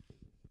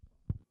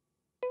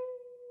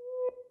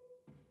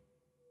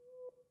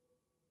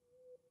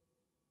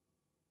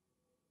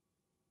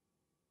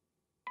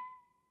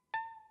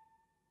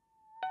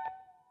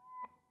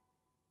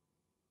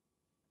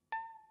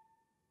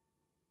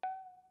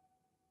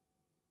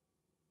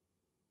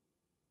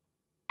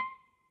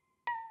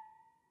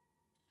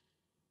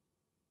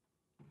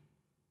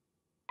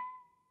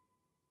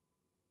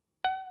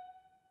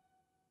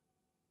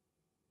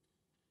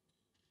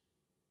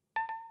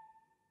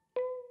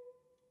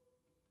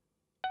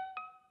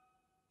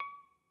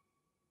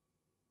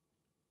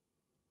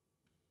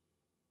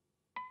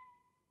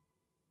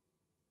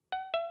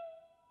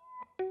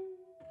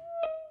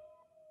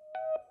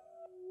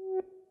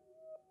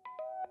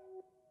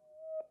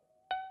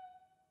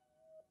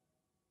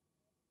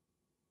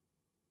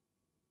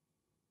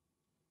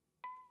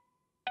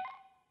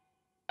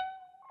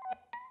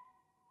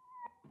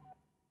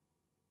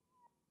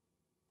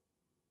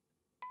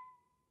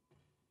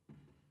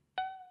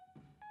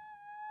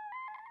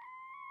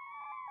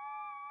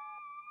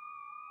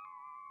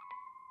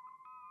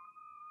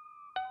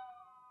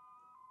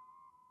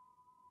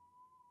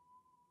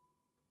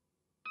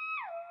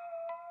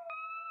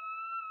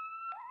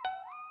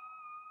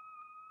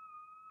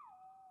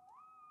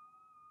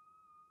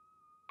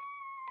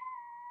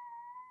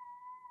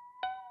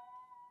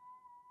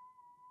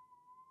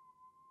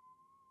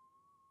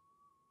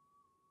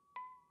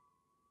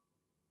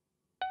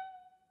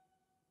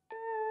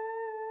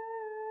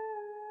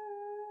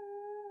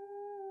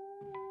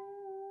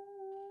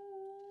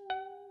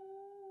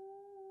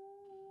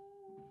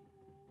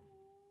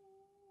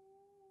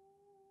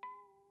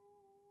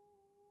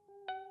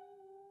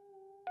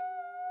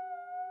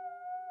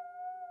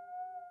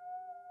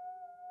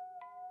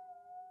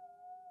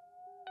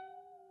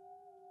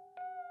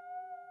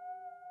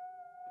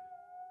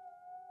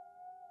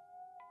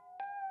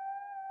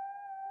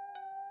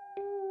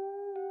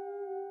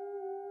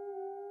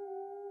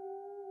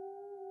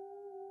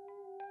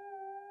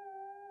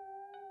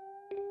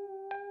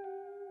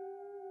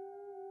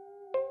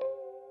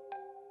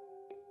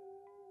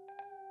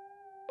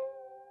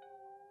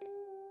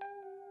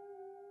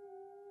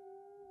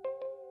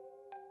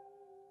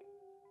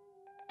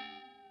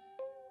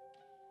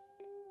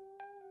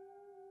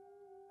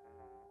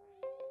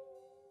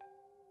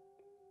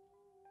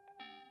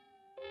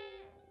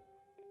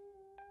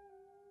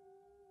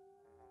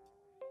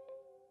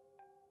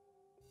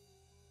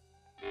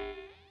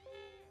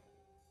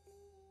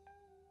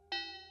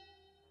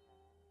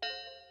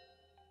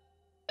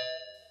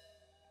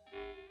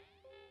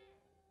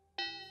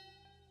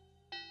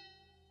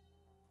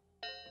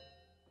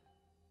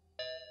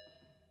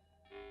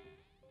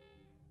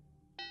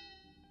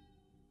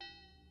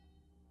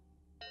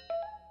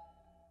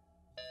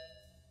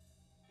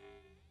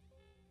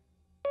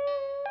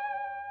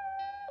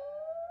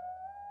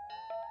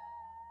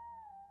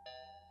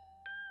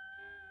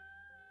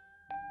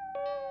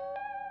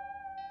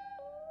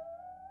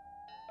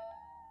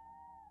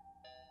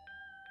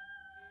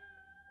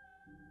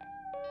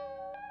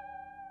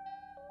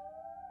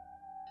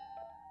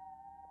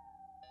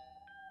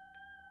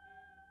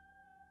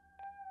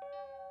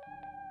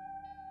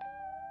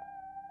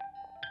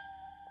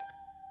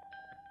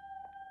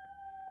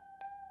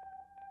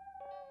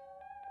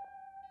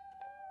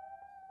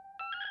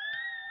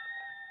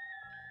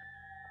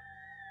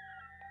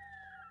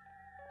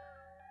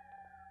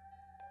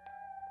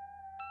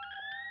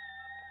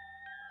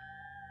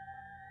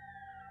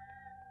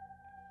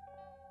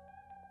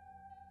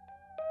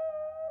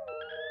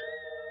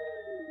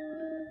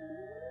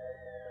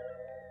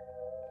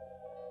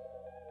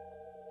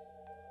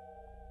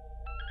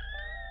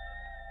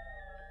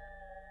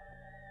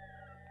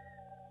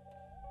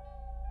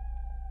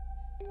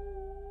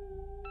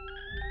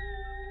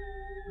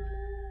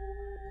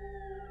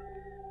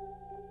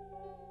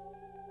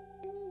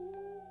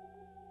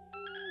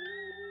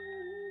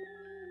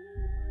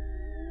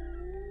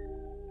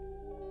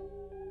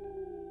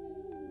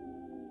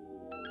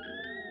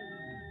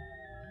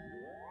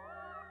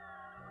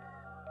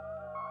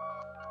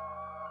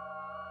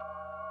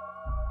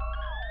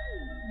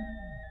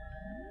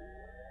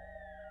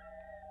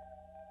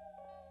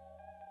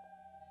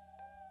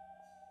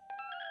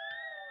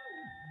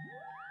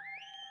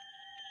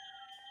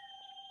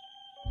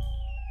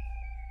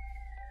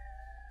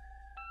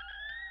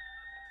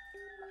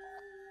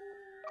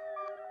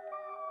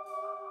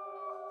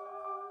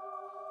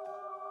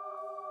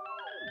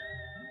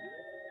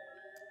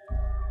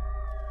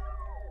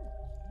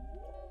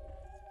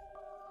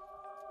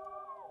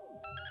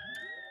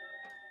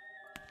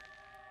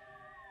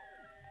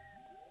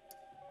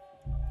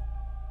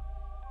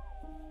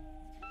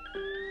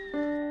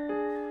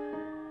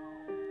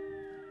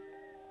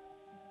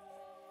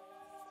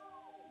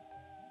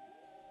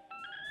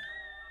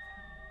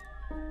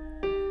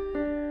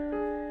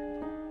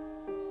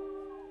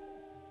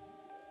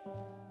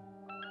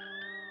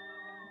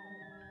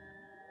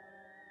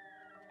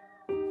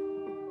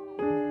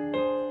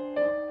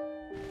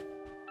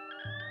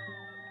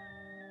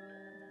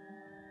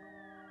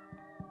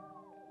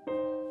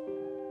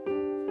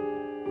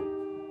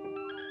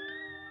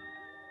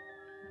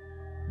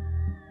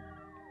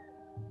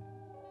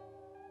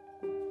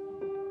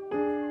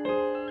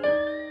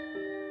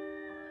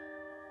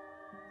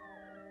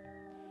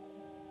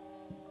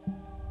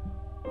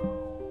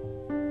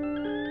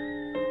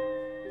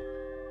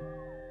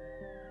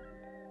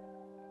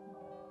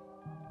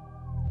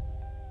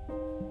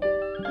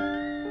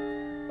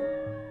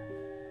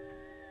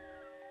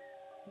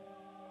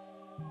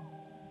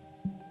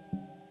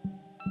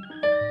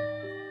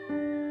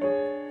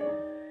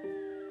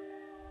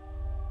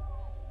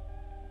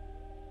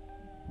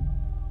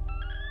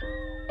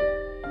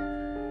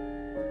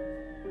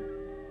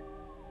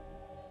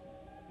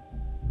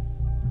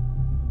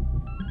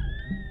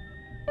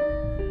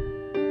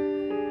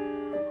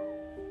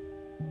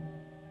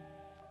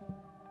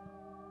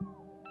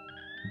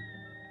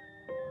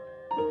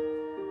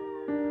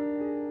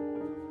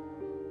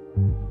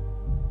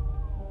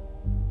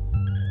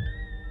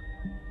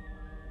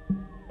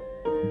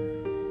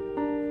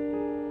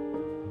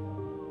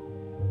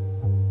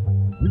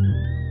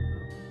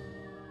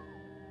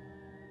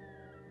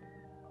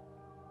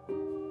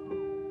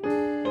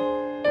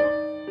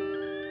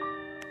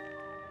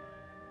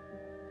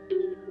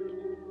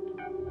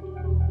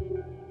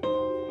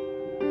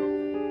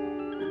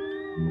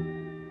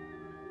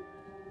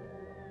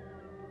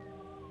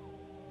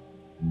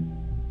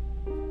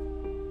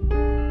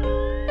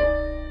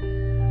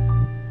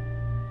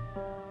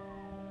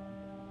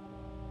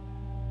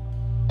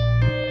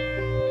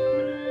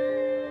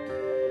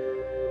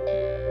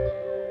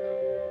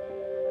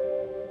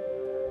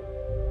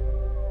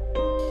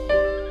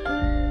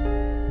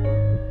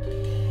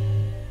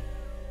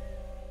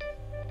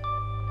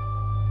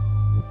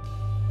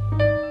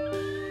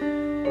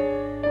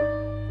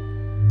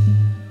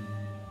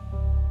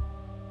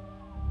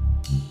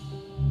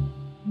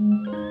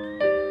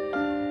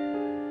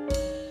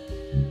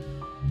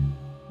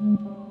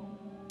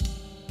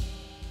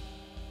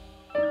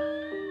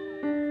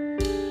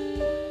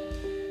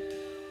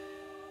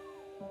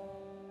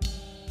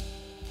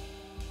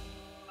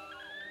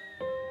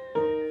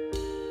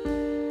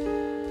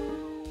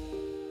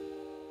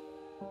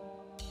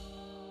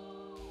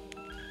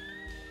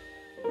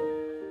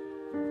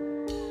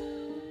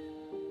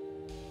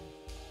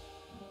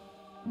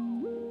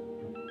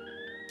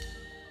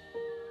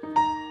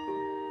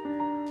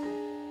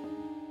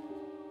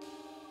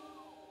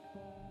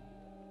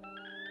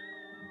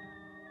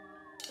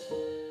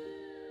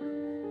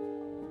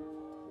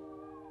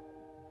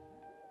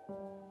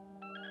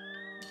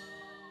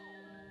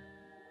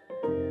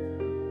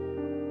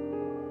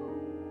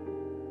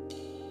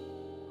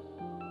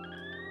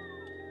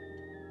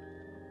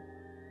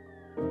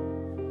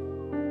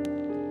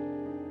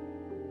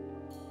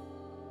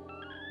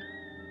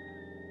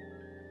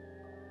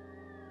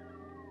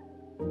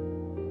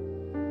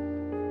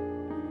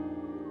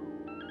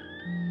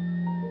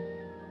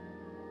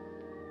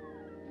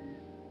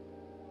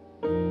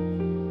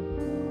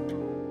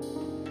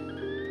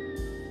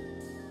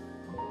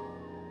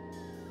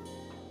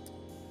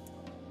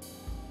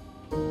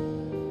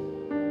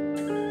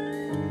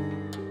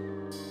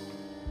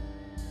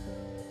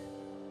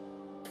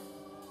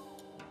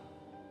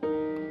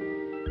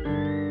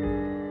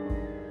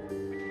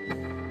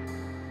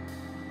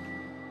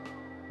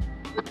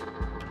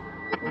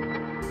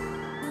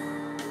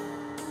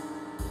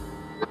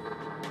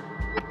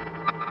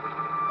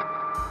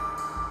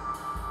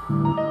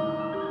 Thank